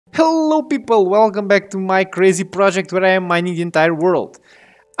Hello people, welcome back to my crazy project where I am mining the entire world.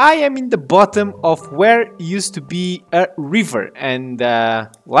 I am in the bottom of where used to be a river and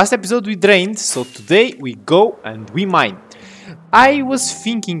last episode we drained, so today we go and we mine. I was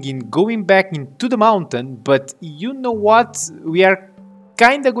thinking in going back into the mountain, but you know what? We are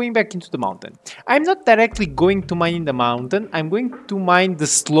kinda going back into the mountain. I'm not directly going to mine in the mountain, I'm going to mine the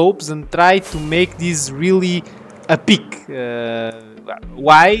slopes and try to make this really a peak.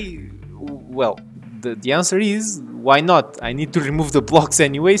 Why? Well, the answer is why not? I need to remove the blocks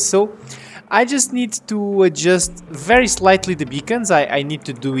anyway, so I just need to adjust very slightly the beacons. I need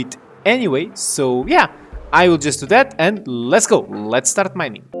to do it anyway, so yeah, I will just do that and let's go. Let's start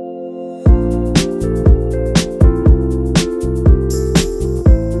mining.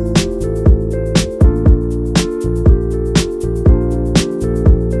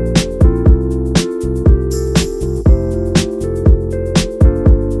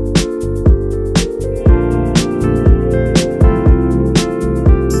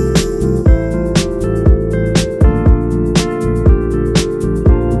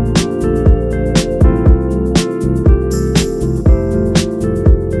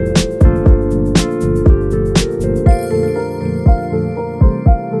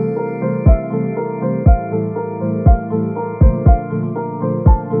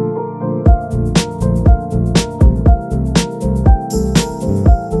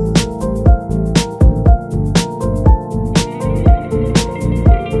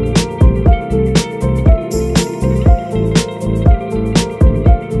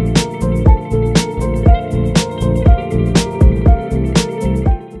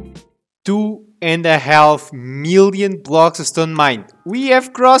 And a half million blocks of stone mined. We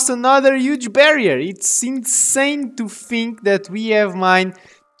have crossed another huge barrier. It's insane to think that we have mined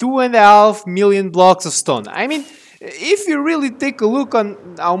 2.5 million blocks of stone. I mean, if you really take a look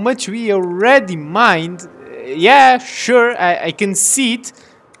on how much we already mined, yeah, sure, I can see it,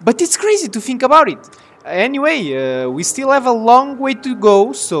 but it's crazy to think about it. Anyway, we still have a long way to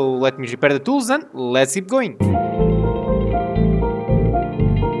go, so let me repair the tools and let's keep going.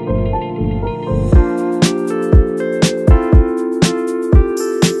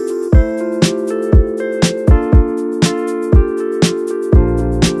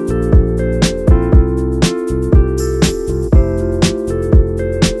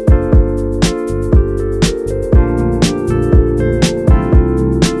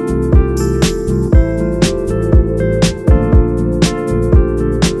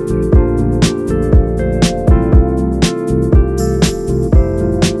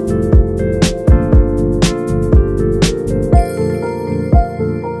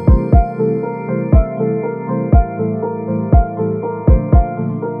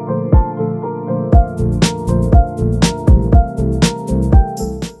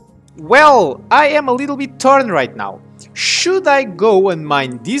 Well, I am a little bit torn right now. Should I go and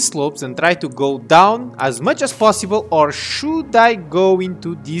mine these slopes and try to go down as much as possible, or should I go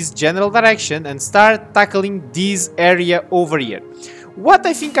into this general direction and start tackling this area over here? What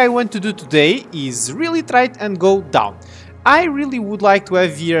I think I want to do today is really try and go down. I really would like to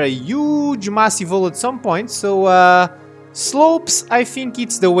have here a huge massive hole at some point, so slopes, I think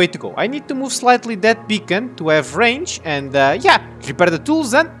it's the way to go. I need to move slightly that beacon to have range and yeah, repair the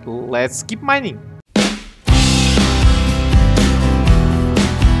tools and let's keep mining.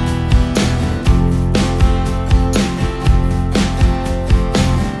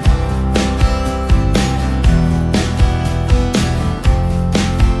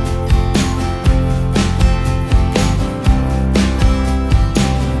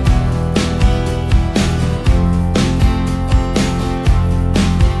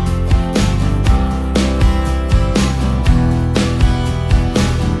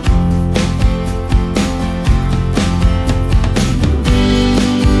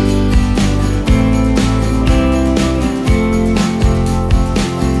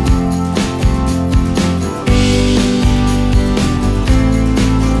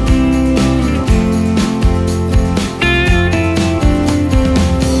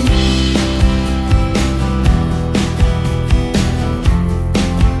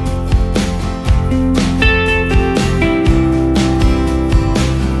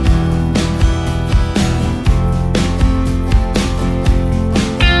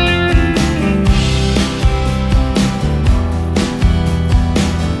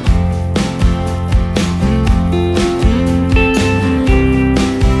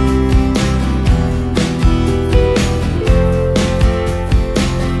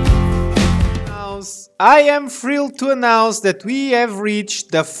 I am thrilled to announce that we have reached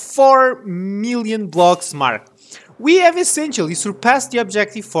the 4 million blocks mark. we have essentially surpassed the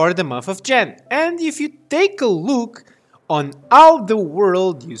objective for the month of Jan. And if you take a look on how the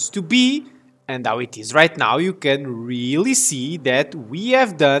world used to be and how it is right now, you can really see that we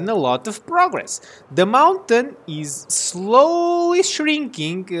have done a lot of progress. The mountain is slowly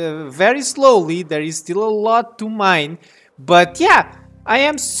shrinking, very slowly. There is still a lot to mine, but yeah, I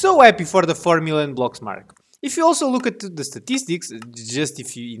am so happy for the 4 million blocks mark. If you also look at the statistics, just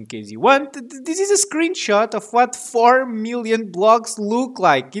if you, in case you want, this is a screenshot of what 4 million blocks look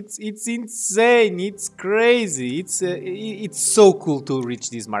like. It's insane. It's crazy. It's so cool to reach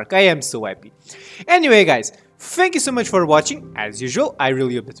this mark. I am so happy. Anyway, guys, thank you so much for watching. As usual, I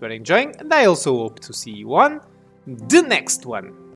really hope that you are enjoying, and I also hope to see you on the next one.